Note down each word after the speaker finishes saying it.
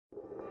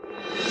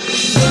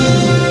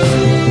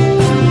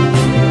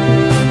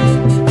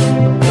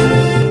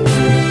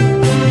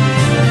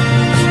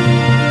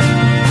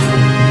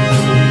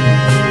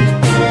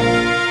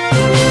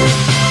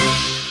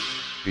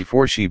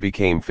Before she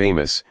became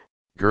famous,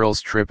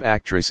 Girls Trip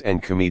actress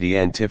and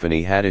comedian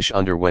Tiffany Haddish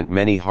underwent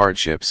many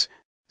hardships,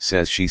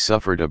 says she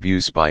suffered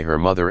abuse by her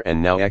mother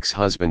and now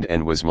ex-husband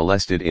and was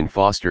molested in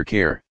foster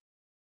care.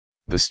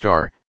 The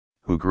star,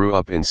 who grew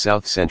up in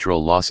South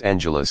Central Los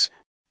Angeles,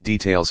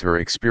 details her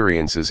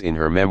experiences in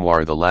her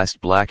memoir The Last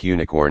Black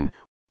Unicorn,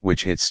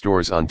 which hit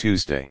stores on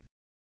Tuesday.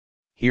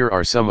 Here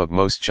are some of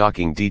most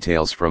shocking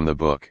details from the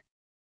book.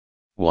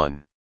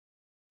 1.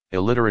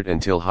 Illiterate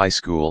until high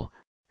school,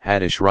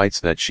 Haddish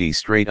writes that she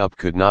straight up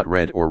could not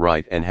read or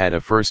write and had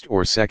a first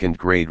or second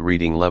grade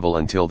reading level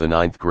until the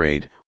 9th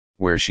grade,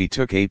 where she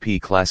took AP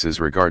classes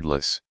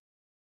regardless.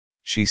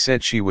 She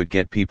said she would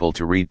get people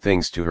to read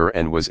things to her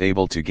and was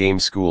able to game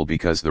school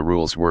because the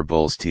rules were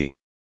bull's tea.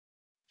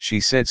 She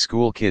said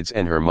school kids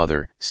and her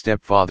mother,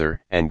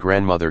 stepfather, and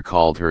grandmother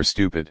called her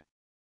stupid.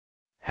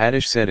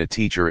 Haddish said a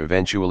teacher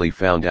eventually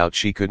found out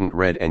she couldn't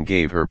read and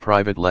gave her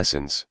private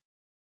lessons.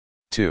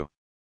 2.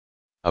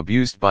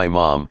 Abused by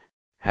mom,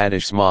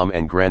 Haddish's mom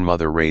and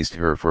grandmother raised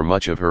her for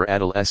much of her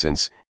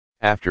adolescence,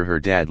 after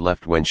her dad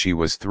left when she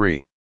was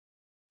 3.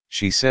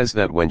 She says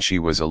that when she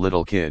was a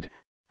little kid,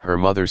 her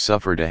mother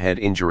suffered a head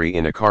injury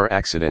in a car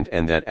accident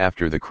and that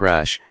after the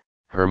crash,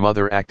 her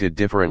mother acted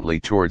differently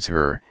towards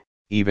her,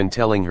 even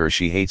telling her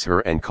she hates her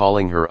and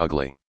calling her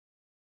ugly.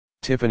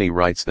 Tiffany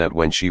writes that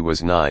when she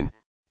was 9,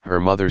 her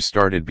mother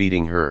started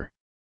beating her.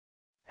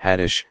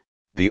 Haddish,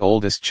 the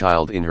oldest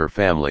child in her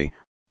family,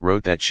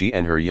 wrote that she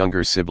and her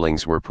younger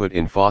siblings were put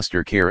in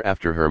foster care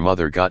after her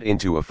mother got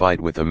into a fight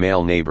with a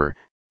male neighbor,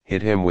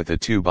 hit him with a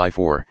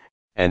 2x4,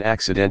 and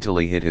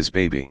accidentally hit his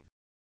baby.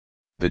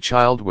 The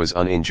child was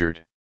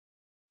uninjured.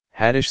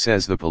 Haddish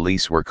says the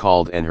police were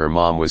called and her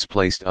mom was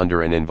placed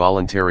under an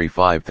involuntary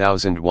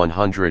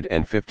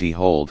 5,150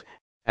 hold,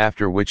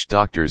 after which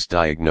doctors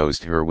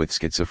diagnosed her with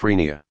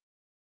schizophrenia.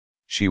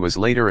 She was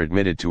later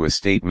admitted to a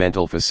state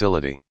mental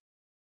facility.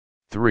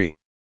 3.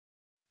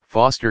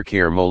 Foster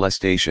care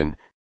molestation.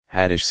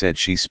 Haddish said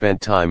she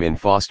spent time in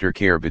foster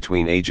care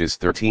between ages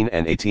 13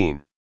 and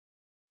 18.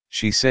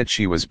 She said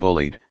she was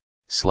bullied,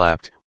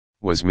 slapped,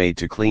 was made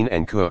to clean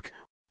and cook,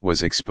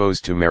 was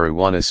exposed to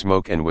marijuana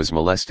smoke and was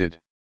molested.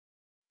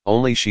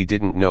 Only she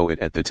didn't know it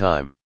at the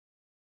time.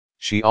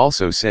 She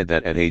also said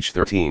that at age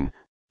 13,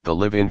 the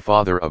live-in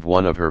father of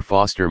one of her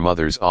foster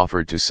mothers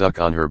offered to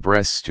suck on her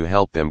breasts to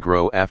help them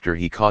grow after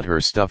he caught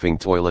her stuffing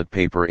toilet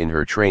paper in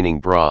her training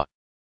bra.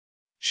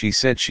 She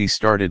said she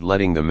started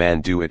letting the man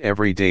do it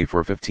every day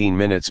for 15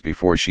 minutes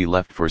before she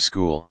left for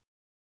school.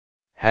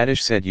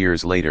 Haddish said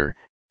years later,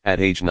 at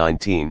age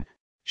 19,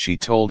 she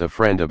told a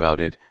friend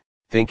about it,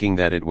 thinking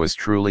that it was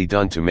truly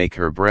done to make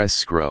her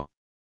breasts grow.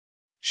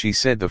 She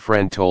said the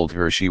friend told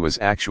her she was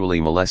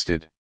actually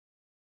molested.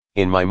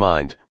 In my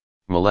mind,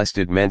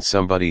 molested meant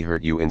somebody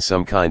hurt you in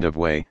some kind of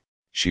way,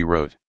 she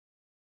wrote.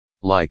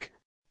 Like,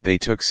 they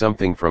took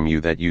something from you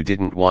that you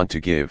didn't want to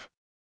give.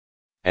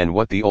 And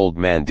what the old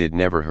man did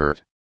never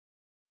hurt.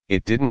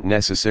 It didn't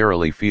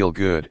necessarily feel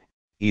good,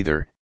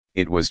 either,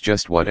 it was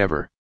just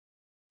whatever.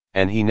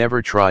 And he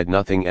never tried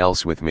nothing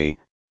else with me,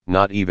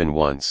 not even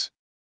once.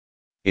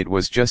 It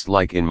was just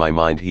like in my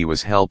mind he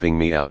was helping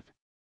me out.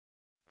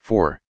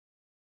 4.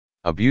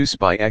 Abuse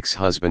by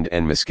ex-husband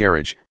and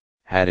miscarriage.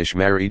 Haddish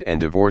married and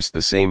divorced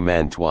the same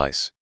man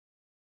twice.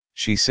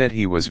 She said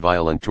he was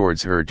violent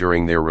towards her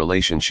during their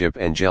relationship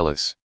and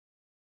jealous.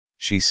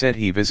 She said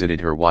he visited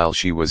her while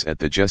she was at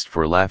the Just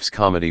for Laughs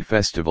comedy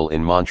festival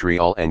in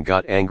Montreal and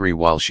got angry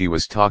while she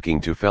was talking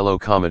to fellow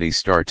comedy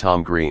star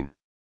Tom Green.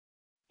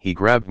 He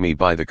grabbed me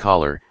by the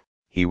collar,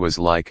 he was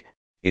like,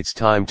 "It's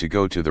time to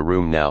go to the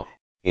room now,"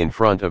 in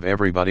front of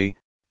everybody,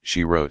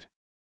 she wrote.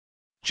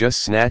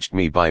 Just snatched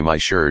me by my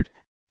shirt,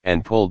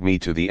 and pulled me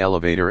to the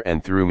elevator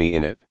and threw me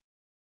in it.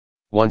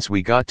 Once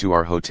we got to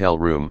our hotel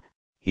room,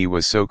 he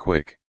was so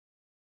quick.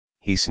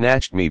 He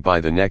snatched me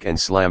by the neck and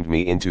slammed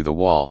me into the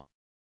wall.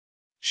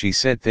 She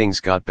said things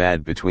got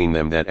bad between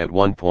them that at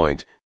one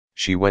point,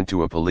 she went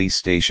to a police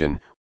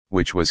station,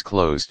 which was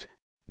closed,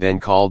 then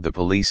called the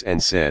police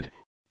and said,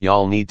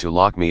 "Y'all need to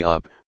lock me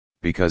up,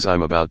 because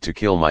I'm about to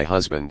kill my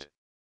husband."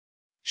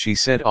 She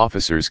said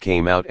officers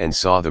came out and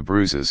saw the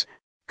bruises,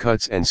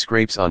 cuts and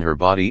scrapes on her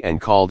body and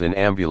called an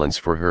ambulance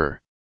for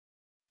her.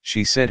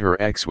 She said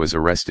her ex was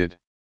arrested.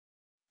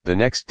 The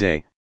next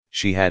day,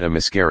 she had a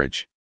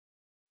miscarriage.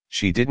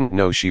 She didn't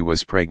know she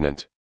was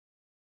pregnant.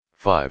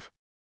 5.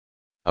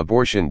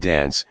 Abortion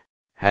dance.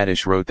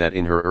 Haddish wrote that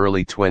in her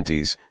early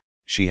 20s,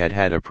 she had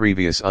had a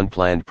previous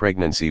unplanned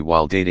pregnancy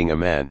while dating a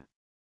man.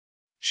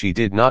 She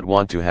did not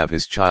want to have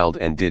his child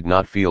and did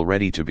not feel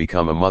ready to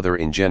become a mother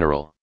in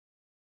general.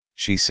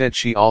 She said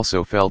she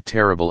also felt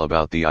terrible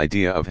about the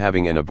idea of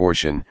having an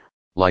abortion,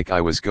 like I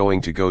was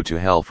going to go to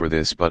hell for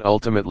this, but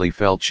ultimately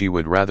felt she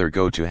would rather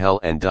go to hell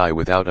and die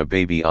without a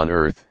baby on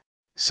earth,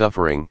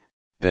 suffering,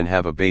 than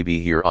have a baby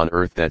here on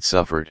earth that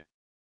suffered.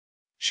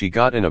 She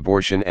got an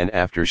abortion and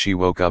after she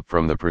woke up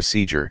from the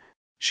procedure,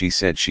 she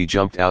said she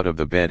jumped out of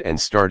the bed and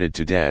started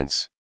to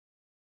dance.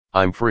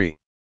 "I'm free.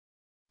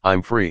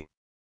 I'm free.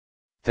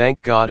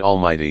 Thank God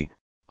Almighty,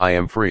 I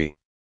am free,"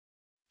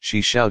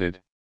 she shouted.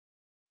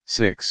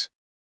 6.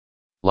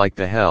 Like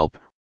The Help,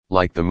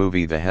 like the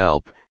movie The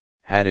Help,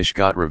 Haddish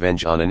got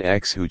revenge on an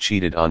ex who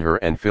cheated on her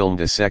and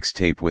filmed a sex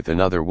tape with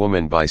another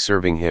woman by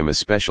serving him a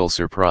special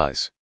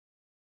surprise.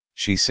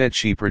 She said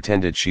she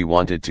pretended she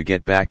wanted to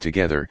get back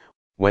together,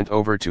 went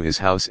over to his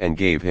house and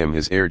gave him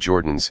his Air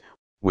Jordans,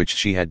 which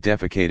she had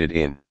defecated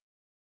in.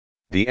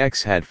 The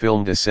ex had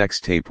filmed a sex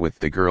tape with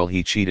the girl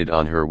he cheated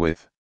on her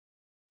with.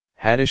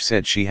 Haddish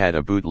said she had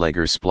a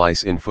bootlegger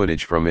splice-in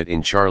footage from it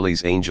in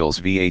Charlie's Angels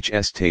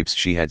VHS tapes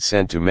she had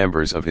sent to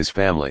members of his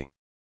family.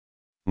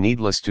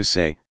 Needless to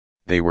say,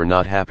 they were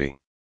not happy.